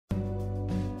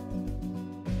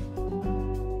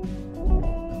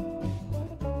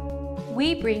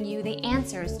we bring you the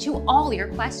answers to all your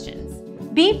questions.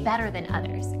 Be better than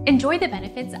others. Enjoy the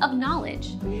benefits of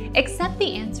knowledge. Accept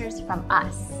the answers from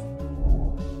us.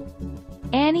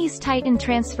 Annie's Titan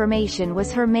transformation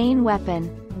was her main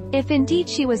weapon. If indeed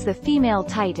she was the female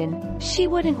Titan, she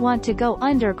wouldn't want to go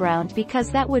underground because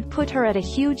that would put her at a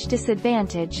huge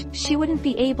disadvantage. She wouldn't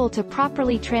be able to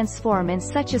properly transform in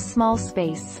such a small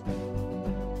space.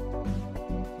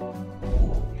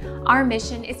 Our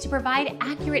mission is to provide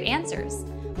accurate answers.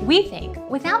 We think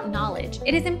without knowledge,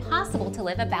 it is impossible to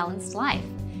live a balanced life.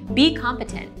 Be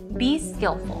competent, be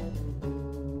skillful.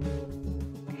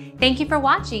 Thank you for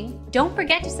watching. Don't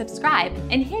forget to subscribe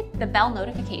and hit the bell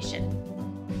notification.